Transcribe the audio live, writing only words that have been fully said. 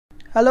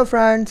Hello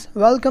friends,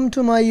 welcome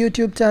to my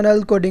YouTube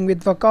channel Coding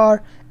with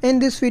Vakar. In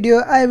this video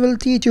I will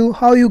teach you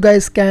how you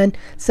guys can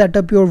set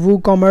up your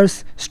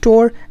WooCommerce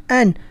store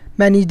and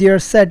manage their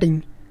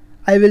setting.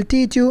 I will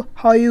teach you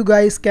how you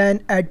guys can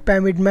add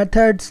payment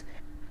methods,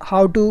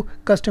 how to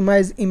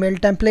customize email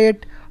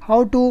template,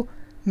 how to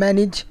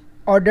manage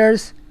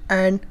orders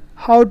and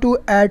how to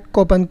add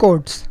coupon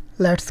codes.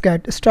 Let's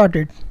get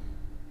started.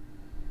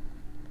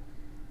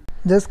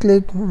 Just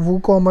click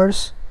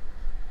WooCommerce.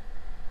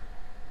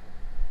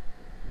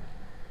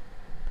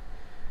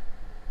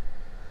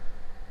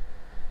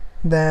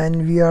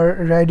 Then we are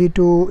ready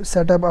to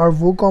set up our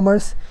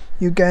WooCommerce.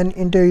 You can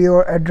enter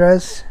your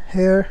address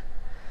here.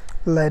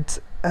 Let's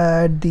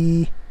add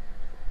the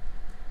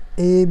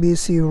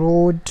ABC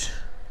Road,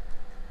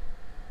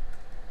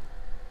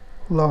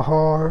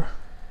 Lahore,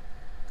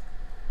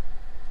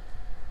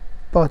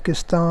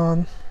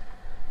 Pakistan.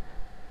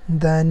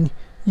 Then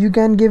you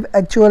can give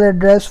actual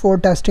address for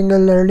testing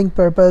and learning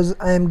purpose.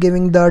 I am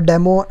giving the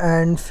demo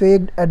and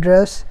faked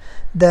address.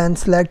 Then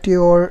select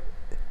your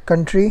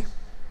country.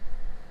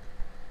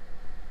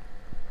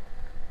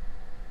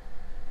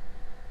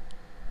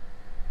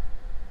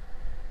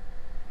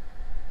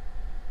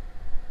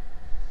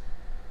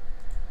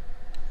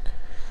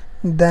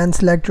 Then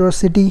select your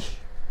city,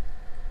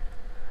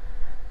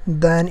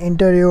 then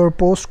enter your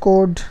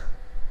postcode,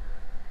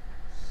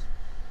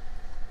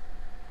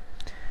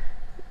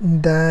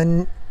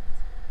 then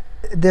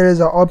there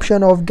is an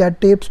option of get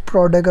tips,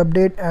 product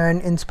update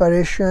and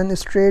inspiration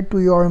straight to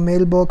your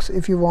mailbox.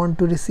 If you want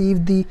to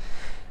receive the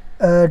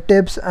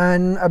tips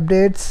and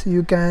updates,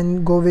 you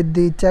can go with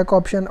the check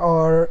option,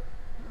 or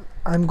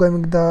I'm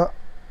going with the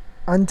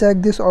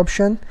uncheck this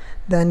option.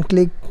 Then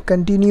click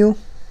continue.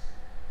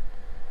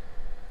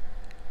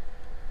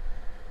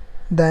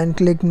 Then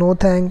click no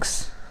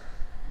thanks.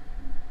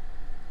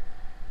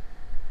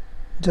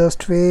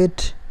 Just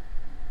wait.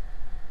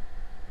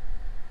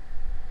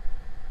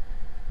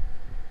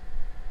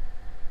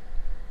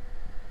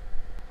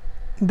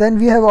 Then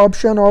we have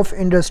option of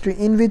industry.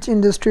 In which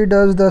industry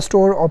does the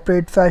store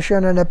operate?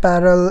 Fashion and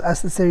apparel,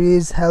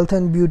 accessories, health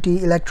and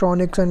beauty,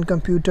 electronics and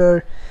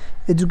computer,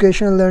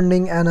 educational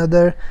learning and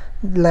other.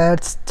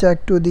 Let's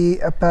check to the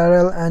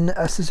apparel and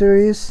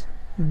accessories.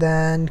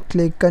 Then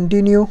click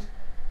continue.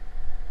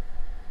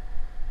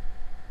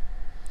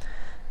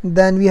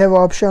 Then we have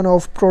option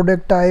of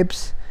product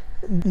types.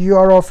 You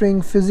are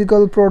offering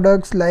physical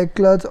products like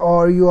clothes,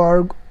 or you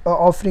are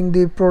offering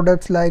the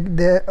products like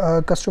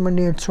the customer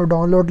needs to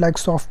download like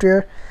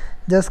software.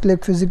 Just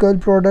click physical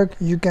product.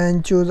 You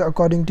can choose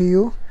according to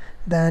you.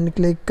 Then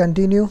click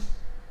continue.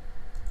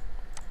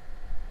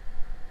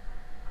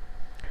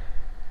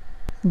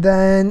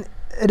 Then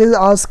it is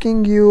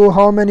asking you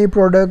how many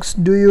products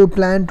do you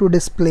plan to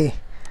display.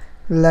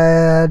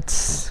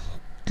 Let's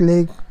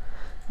click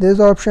this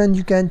option.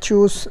 You can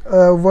choose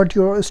what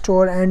your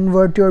store and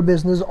what your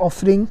business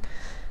offering.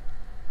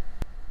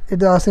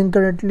 It is asking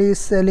currently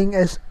selling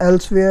as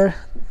elsewhere.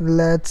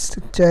 Let's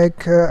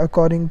check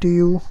according to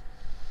you.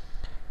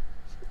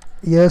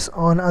 Yes,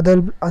 on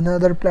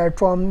another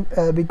platform,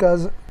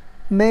 because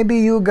maybe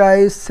you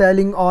guys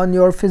selling on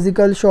your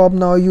physical shop,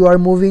 now you are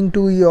moving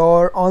to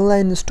your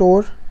online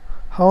store.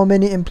 How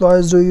many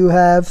employees do you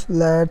have?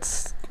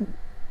 Let's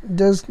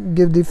just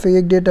give the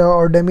fake data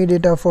or dummy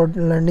data for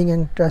learning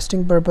and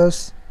testing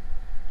purpose.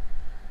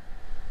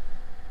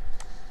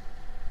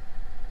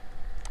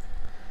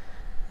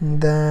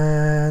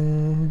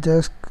 Then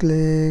just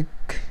click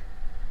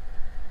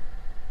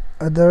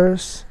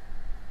others,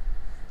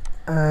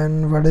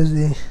 and what is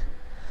the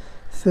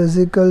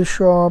physical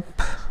shop?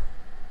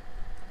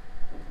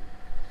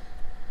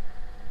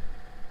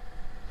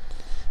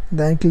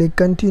 Then click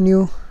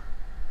continue.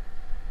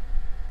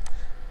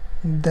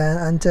 Then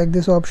uncheck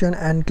this option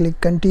and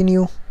click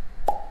continue.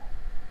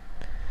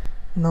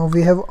 Now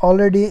we have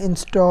already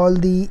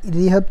installed the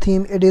Rehab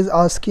theme. It is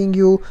asking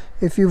you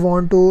if you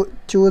want to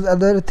choose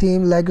other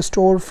theme like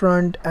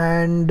storefront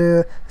and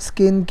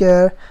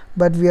skincare,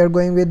 but we are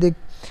going with the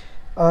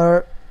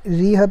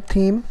Rehab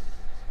theme.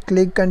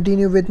 Click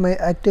continue with my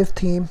active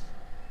theme.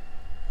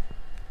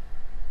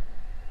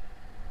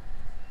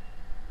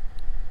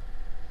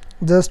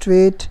 Just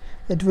wait.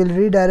 It will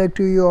redirect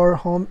to your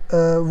home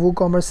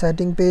WooCommerce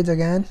setting page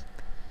again.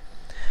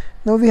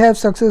 Now we have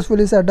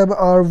successfully set up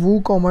our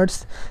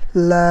WooCommerce.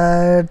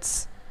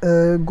 Let's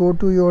go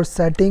to your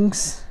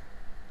settings.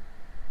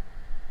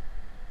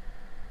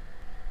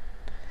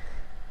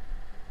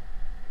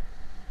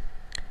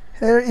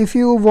 Here, if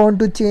you want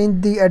to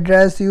change the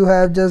address you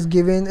have just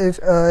given, if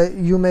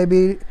you may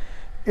be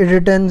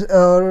written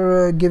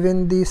or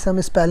given the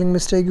some spelling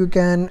mistake, you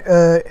can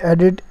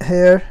edit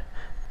here.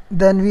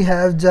 Then we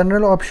have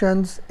general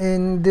options.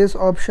 In these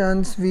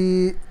options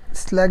we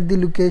select the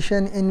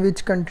location, in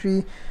which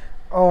country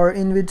or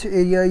in which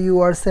area you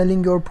are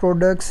selling your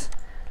products.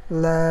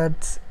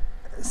 Let's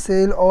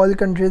sell all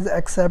countries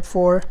except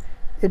for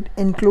it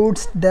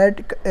includes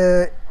that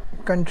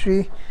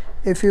country.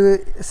 If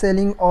you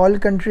selling all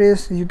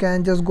countries, you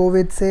can just go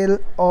with sell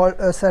all,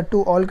 set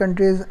to all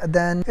countries.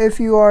 Then if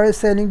you are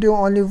selling to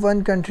only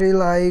one country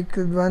like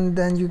one,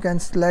 then you can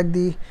select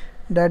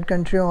that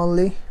country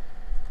only.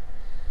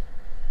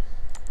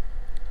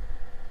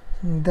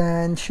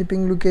 Then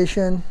shipping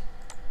location,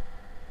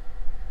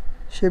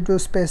 ship to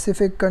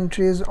specific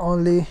countries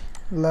only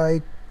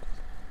like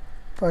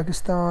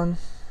Pakistan.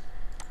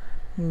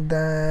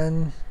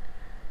 Then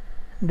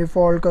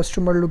default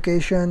customer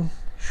location,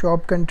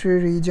 shop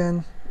country,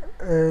 region,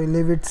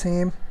 leave it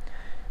same.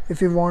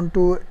 If you want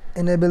to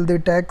enable the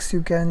tax,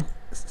 you can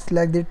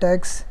select the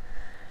tax.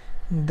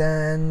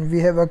 Then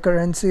we have a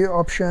currency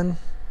option.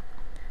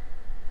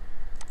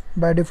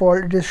 By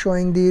default it is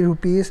showing the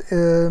rupees.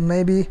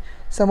 Maybe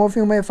some of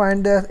you may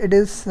find that it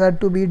is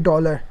set to be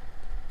dollar.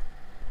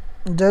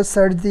 Just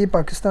search the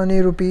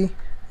Pakistani rupee,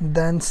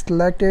 then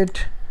select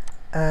it,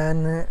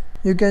 and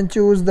you can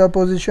choose the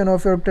position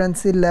of your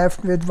currency,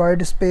 left with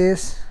white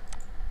space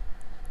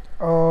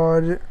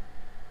or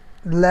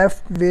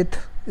left with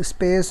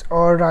space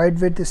or right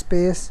with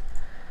space,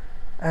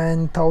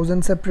 and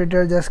 1000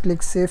 separator. Just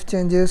click save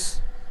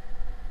changes.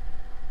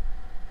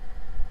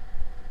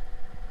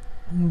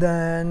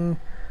 Then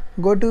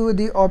go to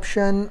the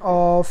option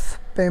of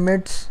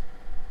payments.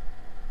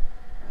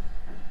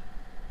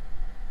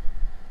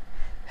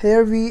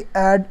 Here we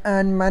add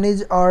and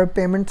manage our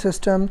payment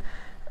system.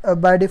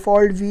 By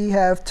default we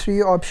have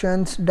 3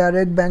 options: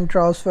 direct bank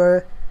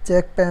transfer,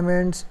 check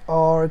payments,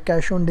 or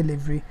cash on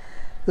delivery.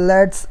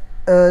 Let's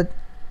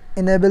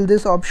enable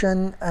this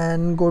option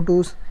and go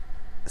to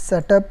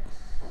setup.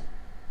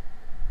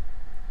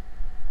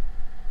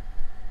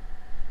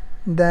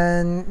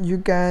 Then you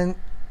can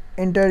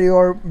enter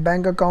your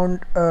bank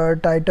account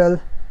title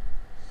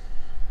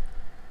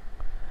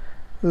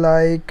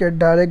like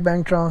direct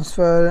bank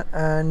transfer,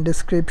 and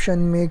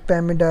description: make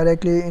payment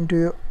directly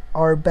into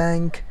our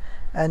bank,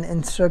 and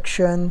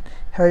instruction.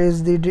 Here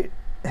is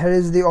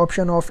the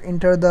option of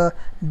enter the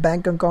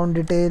bank account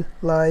detail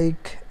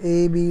like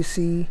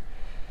ABC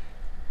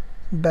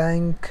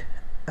bank,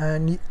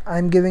 and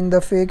I'm giving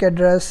the fake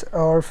address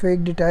or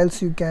fake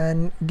details. You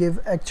can give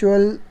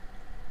actual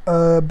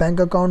bank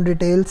account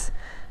details.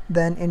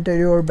 Then enter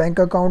your bank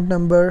account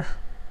number.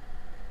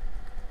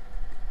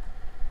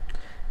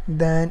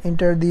 Then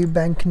enter the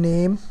bank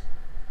name,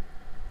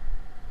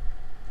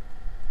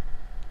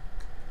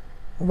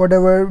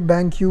 whatever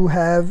bank you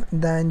have.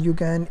 Then you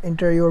can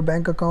enter your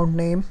bank account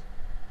name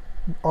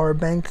or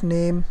bank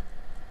name.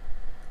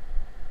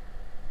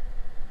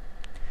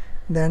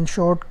 Then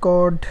short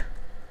code,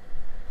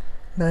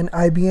 then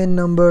IBN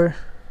number,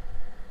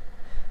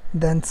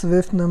 then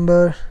SWIFT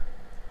number.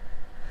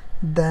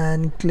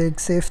 Then click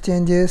save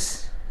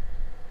changes.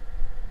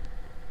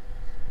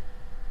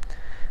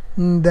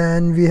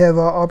 Then we have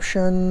a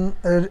option,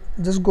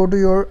 just go to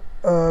your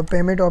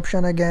payment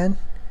option again,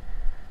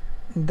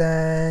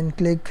 then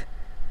click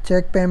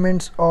check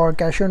payments or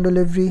cash on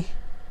delivery.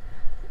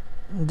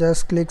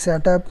 Just click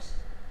setup.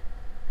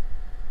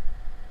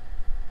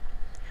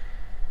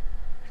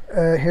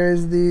 Here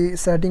is the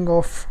setting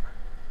of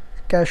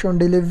cash on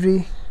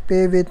delivery: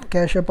 pay with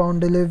cash upon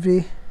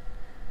delivery.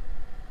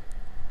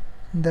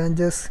 Then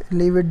just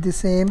leave it the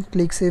same,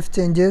 click save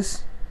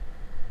changes.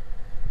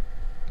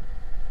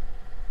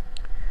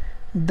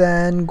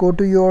 Then go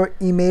to your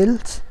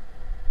emails.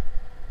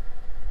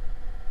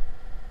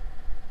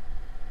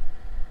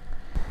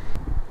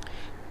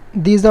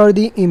 These are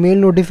the email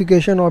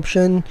notification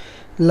option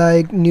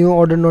like new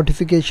order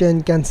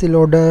notification, cancel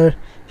order,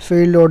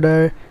 failed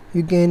order.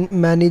 You can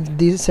manage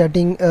this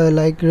setting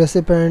like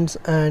recipients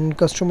and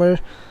customer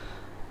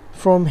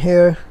from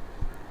here.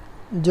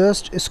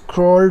 Just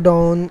scroll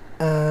down,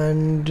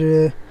 and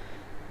here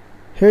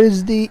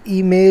is the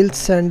email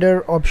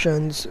sender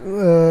options.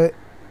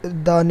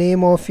 The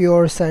name of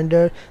your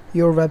sender,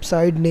 your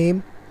website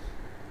name,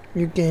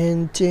 you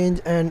can change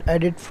and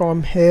edit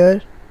from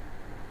here.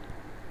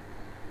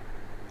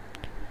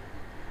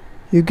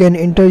 You can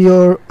enter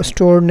your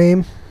store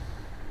name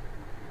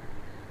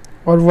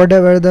or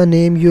whatever the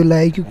name you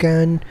like, you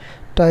can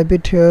type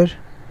it here,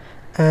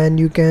 and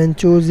you can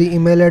choose the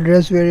email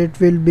address where it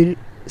will be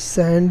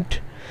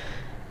sent.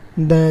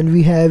 Then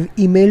we have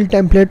email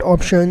template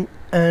option,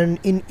 and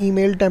in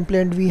email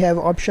template we have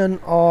option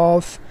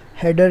of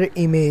header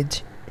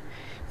image.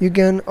 You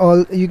can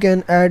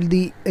add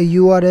the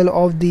URL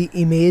of the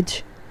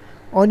image.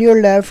 On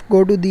your left,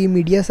 go to the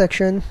media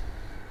section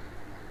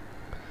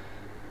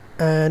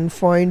and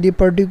find the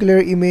particular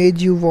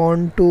image you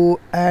want to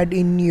add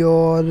in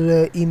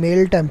your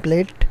email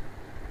template.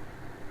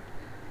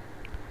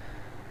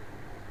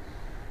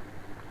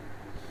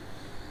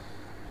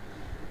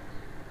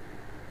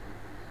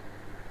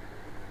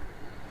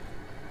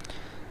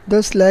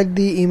 Just select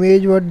the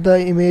image, what the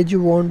image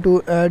you want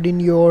to add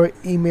in your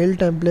email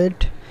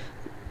template.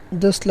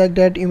 Just select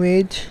that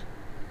image.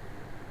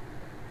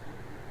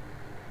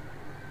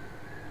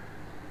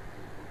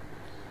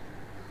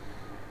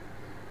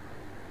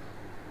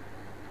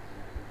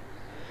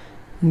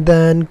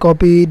 Then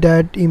copy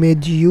that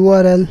image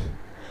URL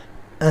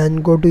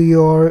and go to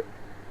your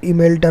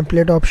email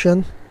template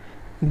option,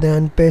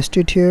 then paste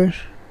it here.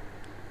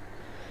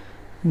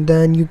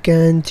 Then you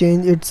can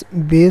change its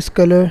base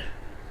color.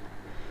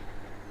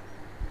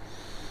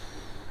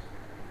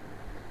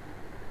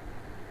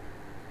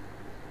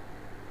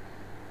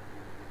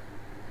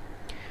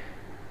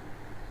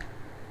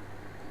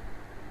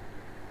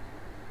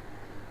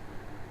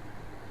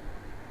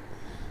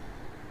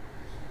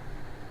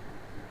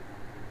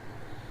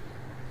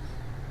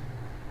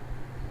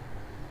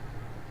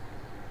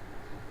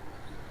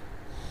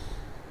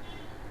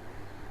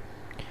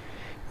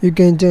 You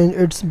can change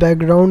its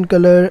background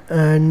color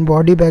and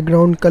body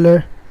background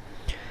color.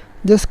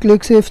 Just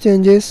click save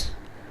changes.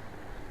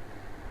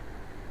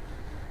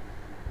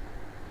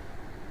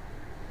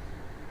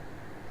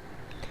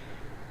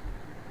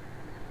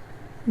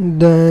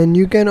 Then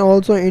you can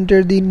also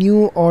enter the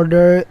new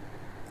order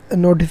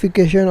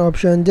notification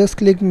option. Just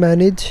click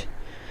manage.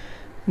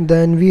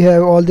 Then we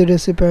have all the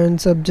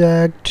recipient,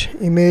 subject,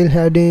 email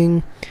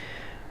heading,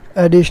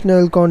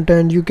 additional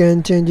content. You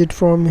can change it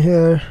from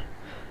here.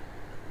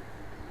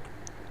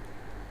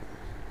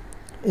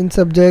 In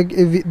subject,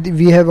 if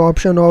we have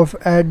option of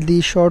add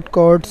the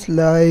shortcuts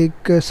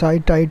like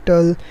site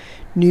title,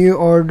 new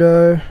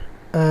order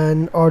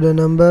and order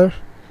number.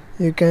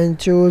 You can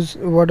choose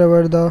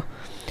whatever the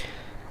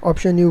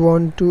option you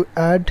want to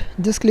add.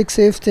 Just click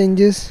save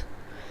changes.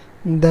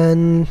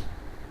 Then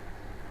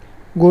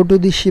go to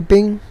the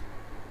shipping.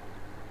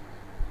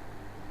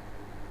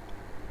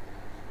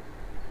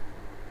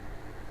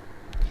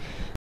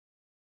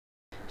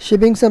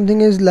 Shipping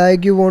something is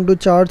like you want to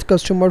charge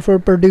customer for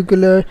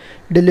particular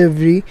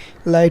delivery,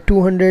 like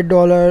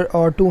 $200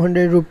 or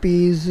 200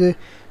 rupees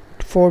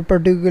for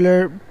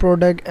particular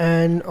product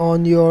and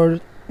on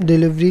your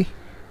delivery.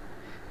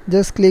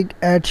 Just click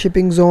add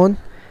shipping zone,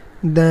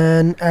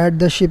 then add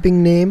the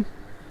shipping name.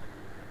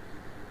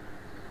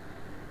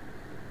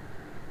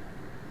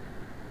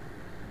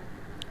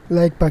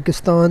 Like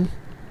Pakistan.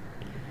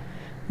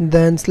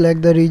 Then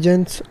select the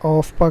regions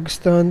of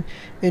Pakistan,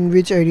 in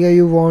which area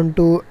you want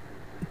to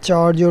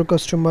charge your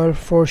customer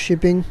for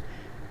shipping.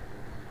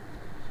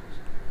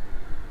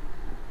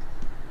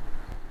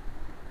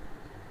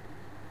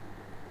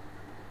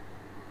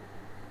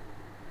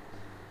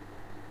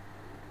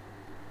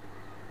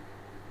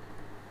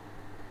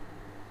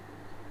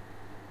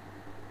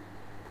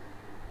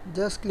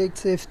 Just click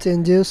save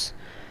changes.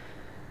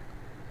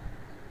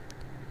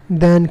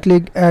 Then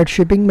click add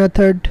shipping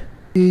method.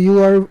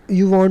 You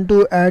want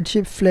to add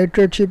flat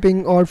rate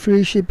shipping or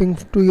free shipping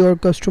to your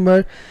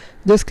customer.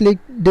 Just click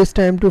this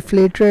time to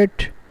flat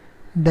rate,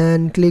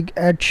 then click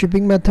add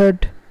shipping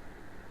method,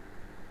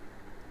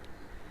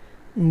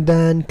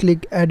 then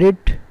click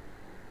edit,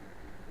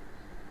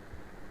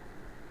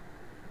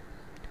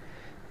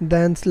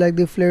 then select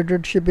the flat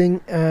rate shipping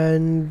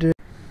and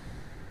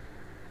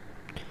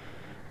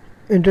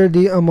enter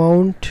the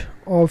amount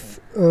of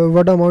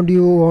what amount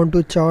you want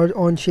to charge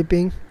on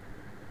shipping.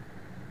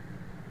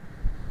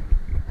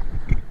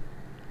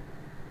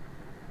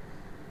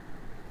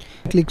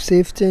 Click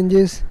save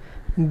changes.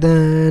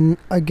 Then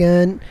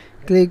again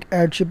click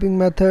add shipping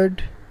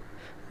method.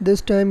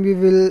 This time we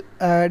will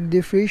add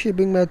the free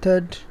shipping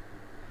method.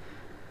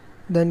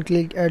 Then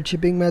click add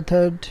shipping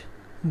method,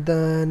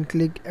 then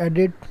click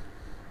edit.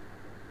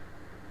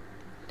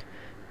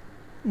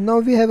 Now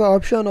we have an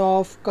option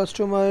of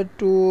customer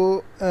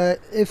to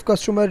if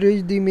customer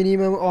reach the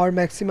minimum or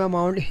maximum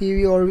amount,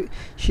 he or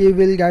she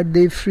will get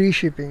the free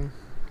shipping.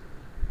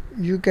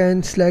 You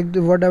can select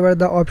whatever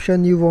the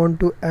option you want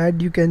to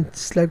add. You can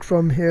select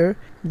from here.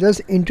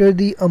 Just enter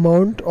the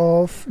amount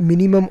of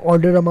minimum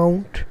order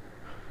amount,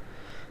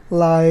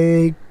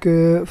 like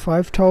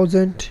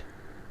 5,000.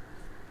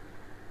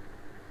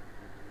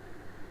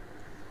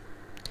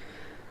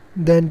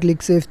 Then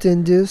click save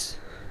changes.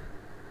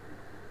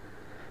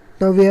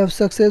 Now we have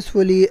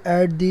successfully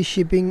added the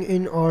shipping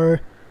in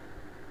our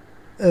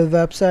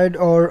website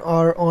or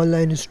our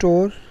online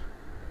store.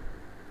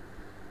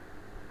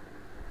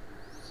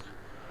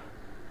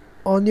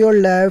 On your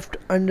left,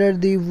 under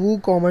the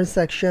Woocommerce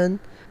section,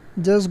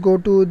 just go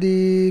to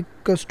the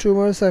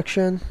customer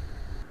section.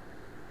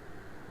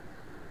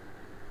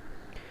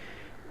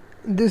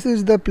 This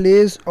is the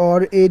place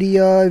or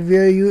area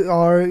where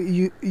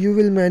you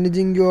will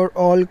managing your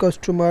all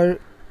customer,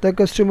 the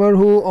customer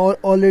who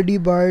already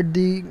bought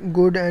the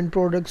good and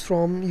products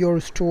from your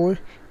store.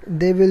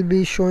 They will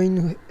be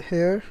showing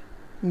here.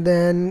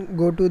 Then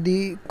go to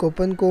the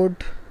coupon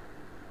code.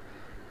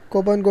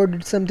 Coupon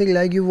code is something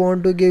like you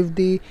want to give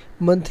the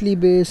monthly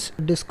base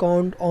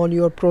discount on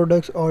your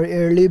products or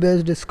yearly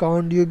base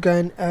discount. You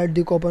can add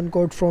the coupon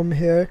code from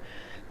here.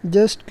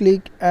 Just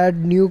click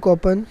add new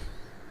coupon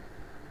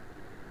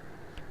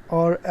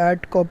or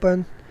add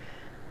coupon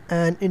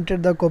and enter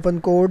the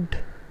coupon code.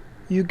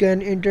 You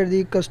can enter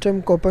the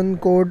custom coupon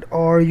code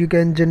or you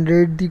can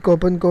generate the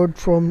coupon code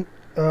from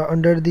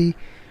under the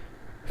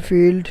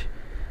field,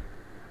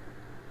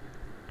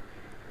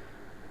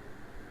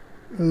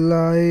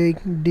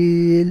 like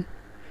deal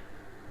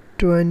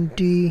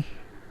 22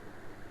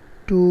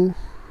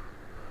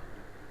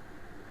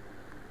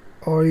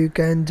 or you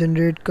can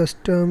generate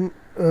custom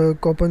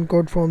coupon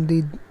code from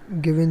the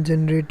given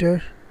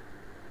generator.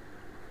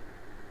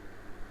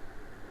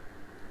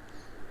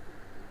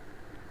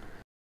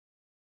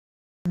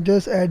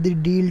 Just add the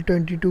deal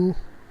 22,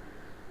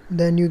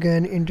 then you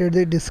can enter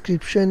the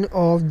description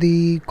of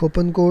the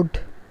coupon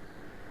code.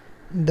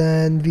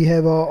 Then we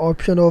have a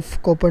option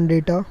of coupon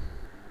data,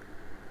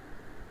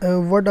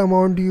 what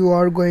amount you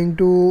are going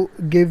to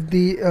give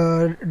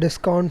the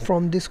discount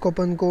from this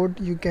coupon code.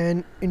 You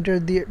can enter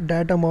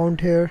that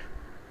amount here.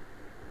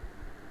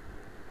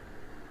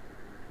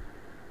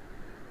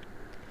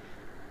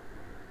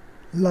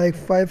 Like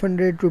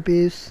 500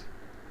 rupees.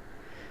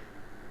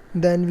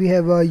 Then we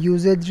have a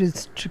usage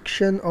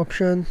restriction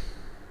option.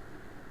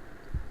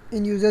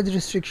 In usage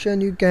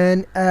restriction you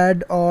can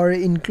add or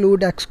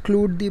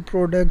exclude the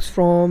products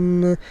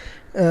from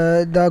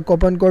the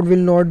coupon code will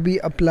not be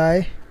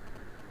apply,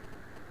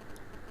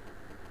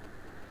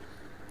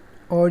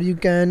 or you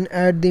can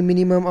add the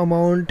minimum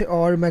amount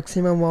or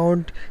maximum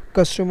amount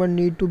customer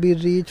need to be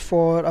reached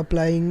for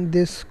applying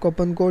this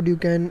coupon code. You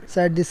can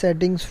set the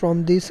settings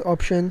from this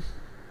option.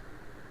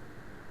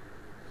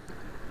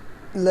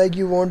 Like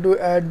you want to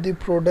add the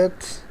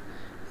products,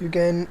 you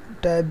can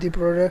type the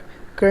product.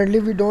 Currently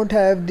we don't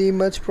have the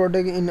much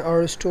product in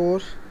our store.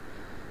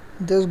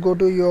 Just go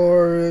to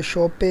your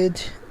shop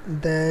page,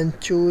 then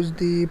choose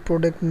the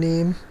product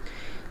name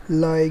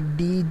like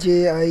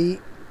DJI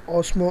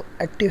Osmo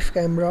Active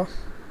Camera.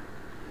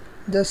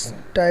 Just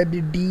type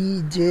the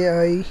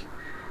DJI,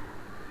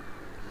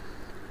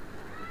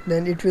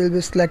 then it will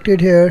be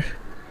selected here.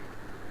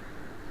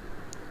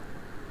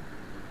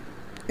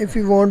 If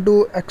you want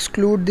to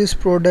exclude this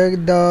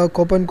product, the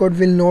coupon code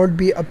will not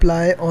be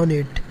applied on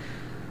it.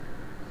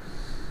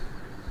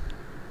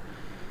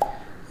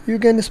 You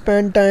can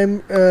spend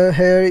time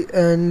here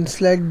and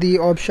select the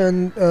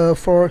option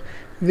for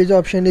which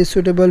option is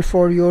suitable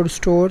for your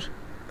store.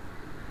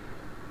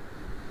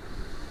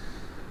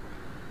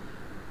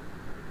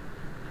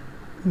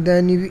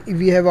 Then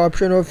we have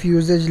option of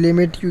usage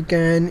limit. You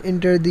can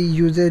enter the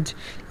usage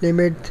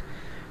limit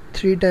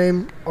 3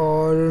 times,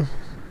 or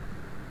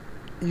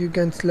you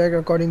can select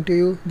according to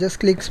you.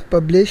 Just click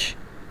publish.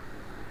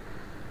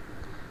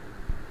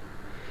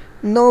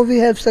 Now we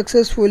have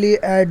successfully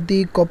added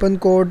the coupon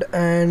code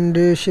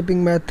and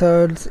shipping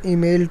methods,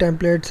 email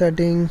template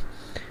setting.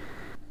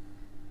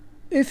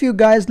 If you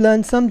guys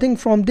learned something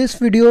from this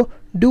video,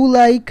 do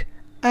like,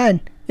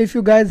 and if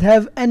you guys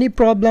have any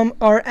problem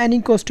or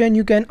any question,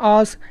 you can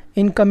ask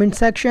in comment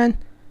section.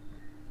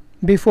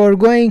 Before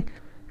going,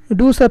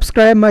 do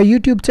subscribe my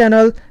YouTube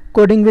channel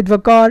Coding with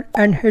Waqar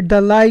and hit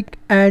the like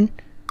and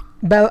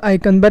bell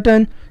icon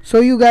button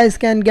so you guys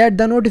can get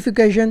the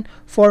notification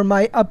for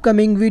my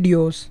upcoming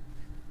videos.